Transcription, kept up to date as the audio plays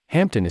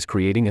Hampton is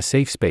creating a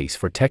safe space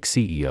for tech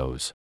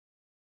CEOs.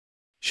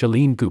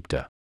 Shaleen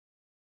Gupta.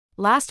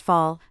 Last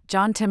fall,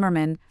 John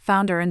Timmerman,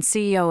 founder and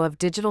CEO of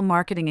digital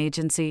marketing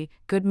agency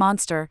Good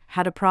Monster,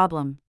 had a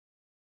problem.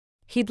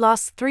 He'd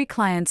lost 3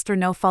 clients through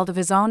no fault of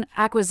his own,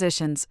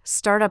 acquisitions,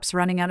 startups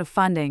running out of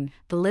funding,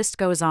 the list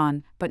goes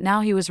on, but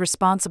now he was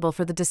responsible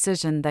for the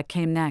decision that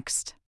came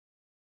next.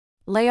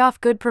 Lay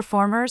off good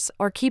performers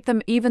or keep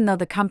them even though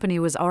the company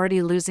was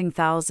already losing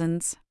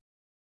thousands?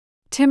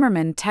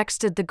 Timmerman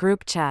texted the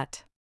group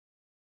chat.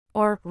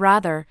 Or,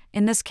 rather,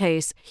 in this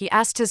case, he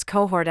asked his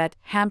cohort at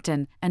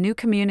Hampton, a new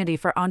community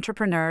for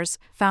entrepreneurs,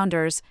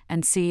 founders,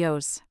 and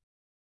CEOs.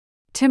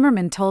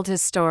 Timmerman told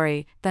his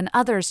story, then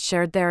others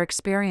shared their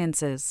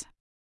experiences.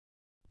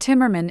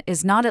 Timmerman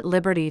is not at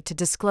liberty to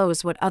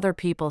disclose what other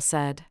people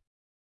said.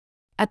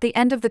 At the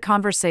end of the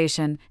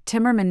conversation,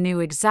 Timmerman knew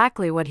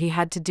exactly what he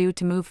had to do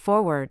to move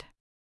forward.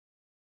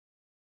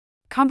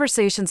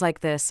 Conversations like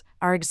this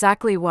are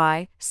exactly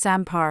why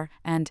Sam Parr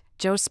and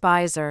Joe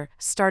Spicer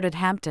started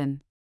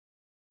Hampton.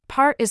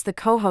 Parr is the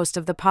co-host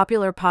of the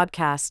popular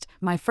podcast,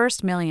 My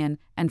First Million,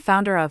 and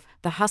founder of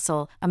The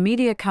Hustle, a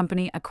media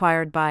company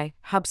acquired by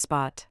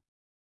HubSpot.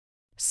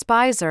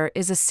 Spicer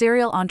is a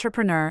serial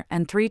entrepreneur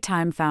and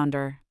 3-time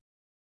founder.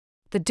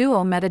 The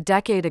duo met a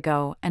decade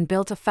ago and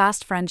built a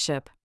fast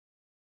friendship.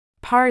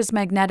 Parr is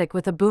magnetic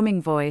with a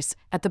booming voice.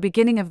 At the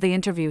beginning of the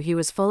interview he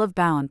was full of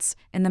bounce,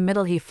 in the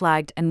middle he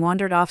flagged and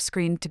wandered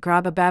off-screen to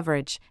grab a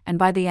beverage, and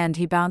by the end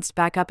he bounced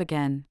back up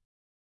again.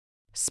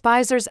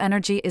 Spicer's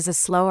energy is a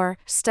slower,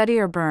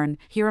 steadier burn.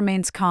 He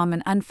remains calm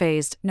and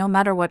unfazed no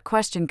matter what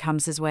question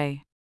comes his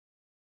way.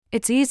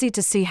 It's easy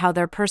to see how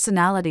their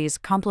personalities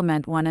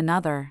complement one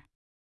another.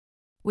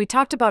 We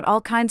talked about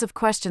all kinds of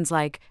questions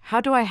like, how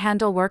do I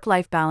handle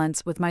work-life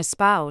balance with my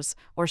spouse,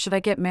 or should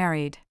I get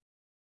married?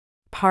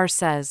 Parr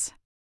says.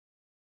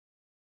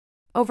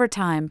 Over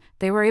time,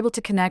 they were able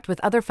to connect with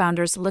other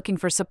founders looking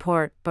for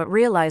support, but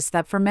realized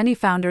that for many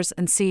founders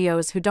and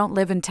CEOs who don't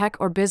live in tech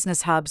or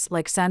business hubs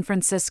like San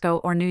Francisco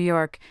or New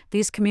York,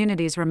 these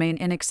communities remain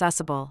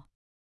inaccessible.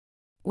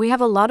 We have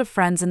a lot of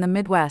friends in the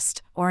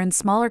Midwest, or in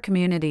smaller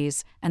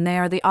communities, and they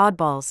are the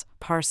oddballs,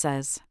 Parr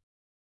says.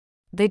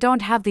 They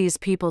don't have these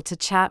people to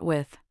chat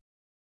with.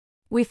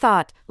 We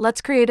thought, let's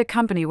create a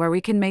company where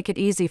we can make it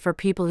easy for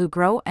people who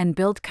grow and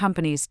build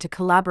companies to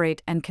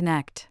collaborate and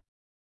connect.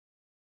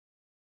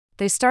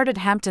 They started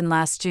Hampton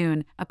last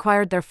June,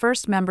 acquired their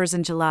first members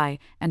in July,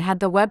 and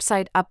had the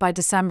website up by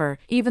December,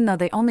 even though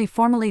they only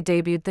formally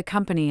debuted the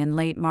company in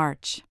late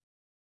March.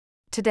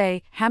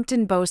 Today,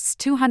 Hampton boasts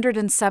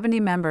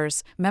 270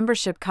 members,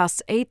 membership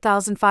costs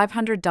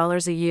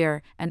 $8,500 a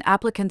year, and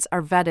applicants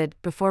are vetted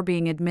before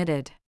being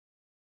admitted.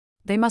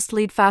 They must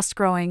lead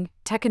fast-growing,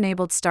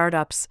 tech-enabled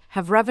startups,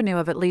 have revenue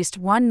of at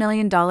least $1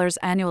 million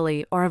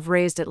annually or have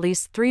raised at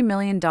least $3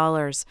 million,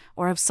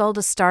 or have sold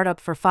a startup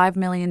for $5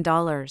 million.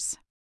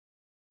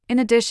 In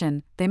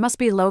addition, they must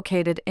be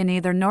located in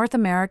either North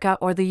America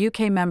or the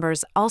UK.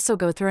 Members also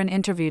go through an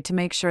interview to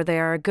make sure they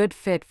are a good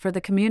fit for the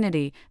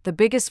community, the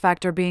biggest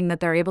factor being that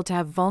they're able to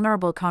have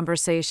vulnerable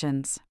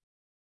conversations.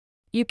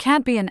 You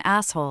can't be an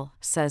asshole,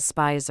 says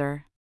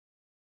Spicer.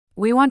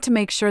 We want to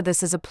make sure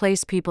this is a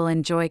place people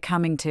enjoy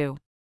coming to.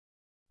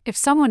 If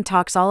someone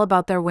talks all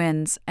about their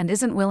wins and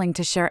isn't willing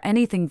to share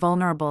anything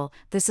vulnerable,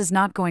 this is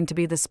not going to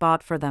be the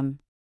spot for them.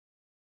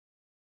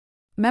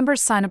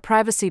 Members sign a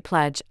privacy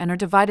pledge and are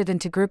divided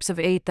into groups of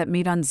 8 that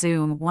meet on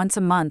Zoom once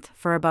a month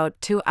for about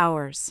 2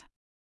 hours.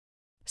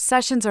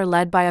 Sessions are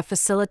led by a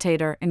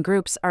facilitator and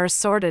groups are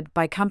assorted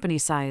by company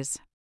size.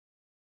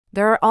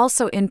 There are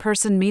also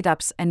in-person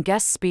meetups and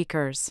guest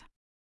speakers.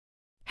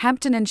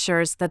 Hampton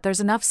ensures that there's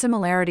enough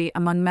similarity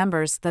among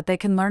members that they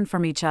can learn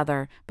from each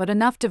other, but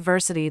enough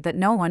diversity that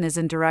no one is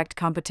in direct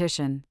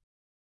competition.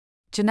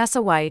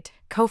 Janessa White,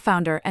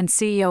 co-founder and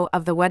CEO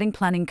of the wedding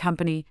planning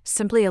company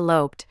Simply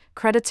Eloped,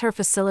 credits her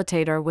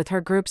facilitator with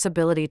her group's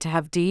ability to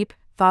have deep,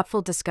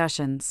 thoughtful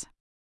discussions.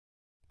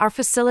 Our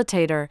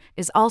facilitator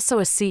is also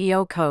a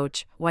CEO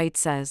coach, White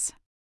says.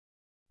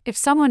 If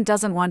someone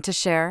doesn't want to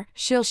share,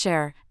 she'll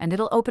share, and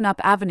it'll open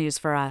up avenues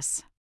for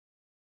us.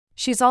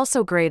 She's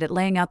also great at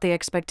laying out the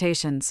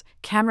expectations.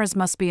 Cameras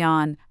must be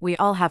on, we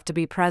all have to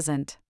be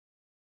present.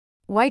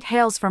 White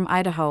hails from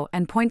Idaho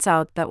and points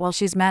out that while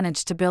she's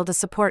managed to build a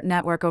support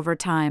network over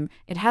time,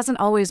 it hasn't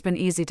always been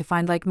easy to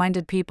find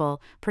like-minded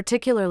people,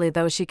 particularly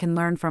those she can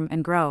learn from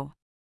and grow.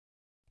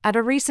 At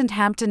a recent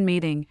Hampton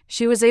meeting,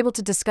 she was able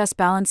to discuss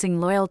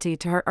balancing loyalty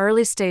to her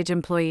early-stage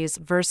employees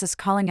versus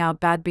calling out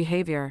bad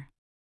behavior.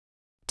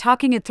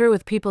 Talking it through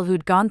with people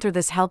who'd gone through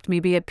this helped me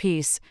be at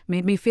peace,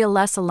 made me feel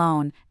less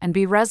alone, and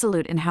be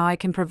resolute in how I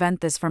can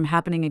prevent this from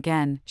happening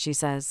again, she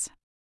says.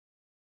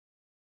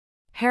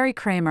 Harry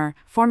Kramer,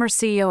 former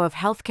CEO of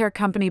healthcare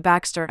company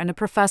Baxter and a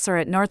professor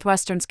at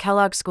Northwestern's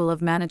Kellogg School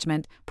of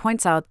Management,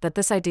 points out that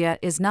this idea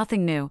is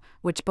nothing new,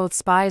 which both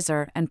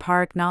Spicer and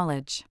Parr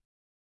acknowledge.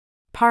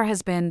 Parr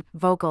has been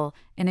vocal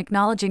in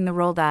acknowledging the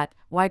role that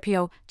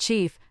YPO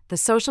Chief, the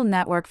social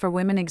network for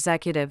women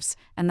executives,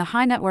 and the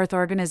high net worth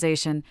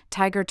organization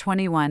Tiger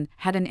 21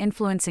 had in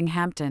influencing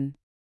Hampton.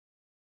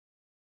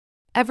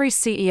 Every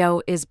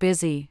CEO is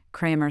busy,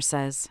 Kramer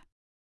says.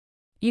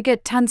 You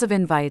get tons of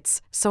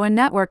invites, so a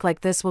network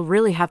like this will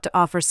really have to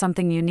offer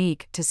something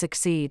unique to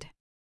succeed.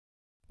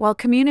 While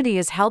community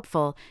is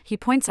helpful, he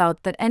points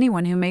out that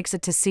anyone who makes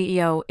it to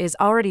CEO is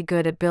already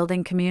good at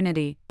building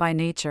community by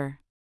nature.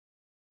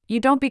 You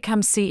don't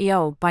become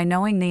CEO by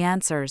knowing the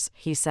answers,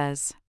 he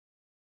says.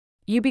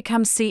 You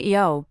become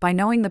CEO by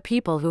knowing the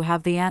people who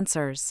have the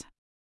answers.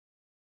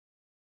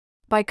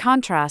 By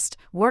contrast,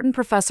 Wharton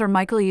professor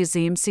Michael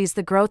Yazim sees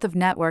the growth of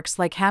networks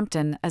like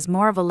Hampton as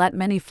more of a let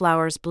many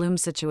flowers bloom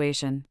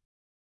situation.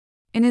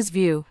 In his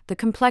view, the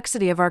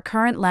complexity of our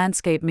current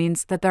landscape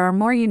means that there are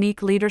more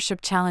unique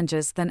leadership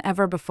challenges than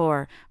ever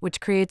before,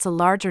 which creates a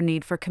larger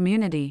need for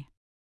community.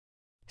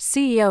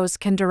 CEOs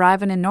can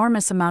derive an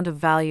enormous amount of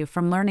value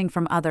from learning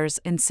from others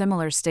in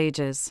similar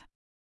stages.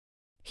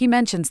 He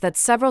mentions that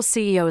several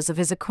CEOs of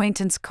his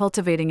acquaintance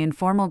cultivating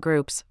informal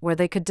groups where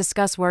they could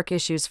discuss work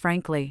issues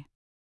frankly.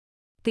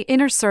 The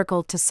inner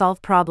circle to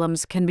solve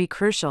problems can be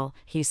crucial,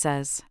 he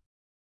says.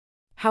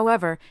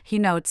 However, he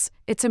notes,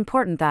 it's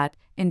important that,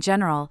 in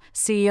general,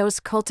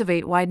 CEOs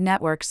cultivate wide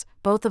networks,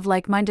 both of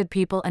like-minded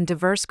people and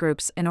diverse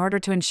groups, in order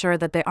to ensure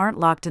that they aren't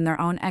locked in their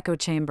own echo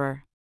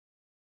chamber.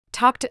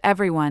 Talk to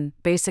everyone,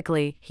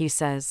 basically, he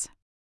says.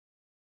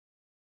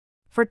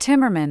 For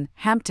Timmerman,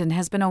 Hampton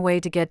has been a way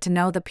to get to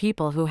know the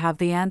people who have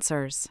the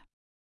answers.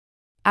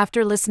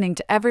 After listening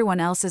to everyone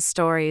else's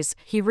stories,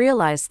 he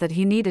realized that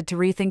he needed to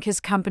rethink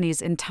his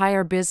company's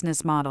entire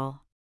business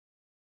model.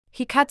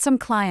 He cut some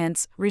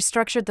clients,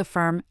 restructured the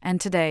firm, and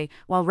today,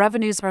 while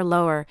revenues are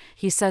lower,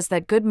 he says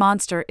that Good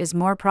Monster is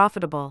more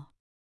profitable.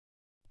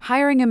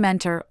 Hiring a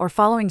mentor or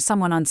following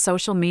someone on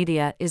social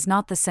media is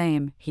not the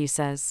same, he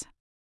says.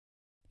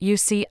 You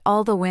see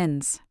all the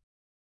wins.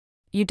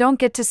 You don't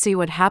get to see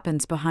what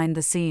happens behind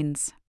the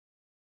scenes.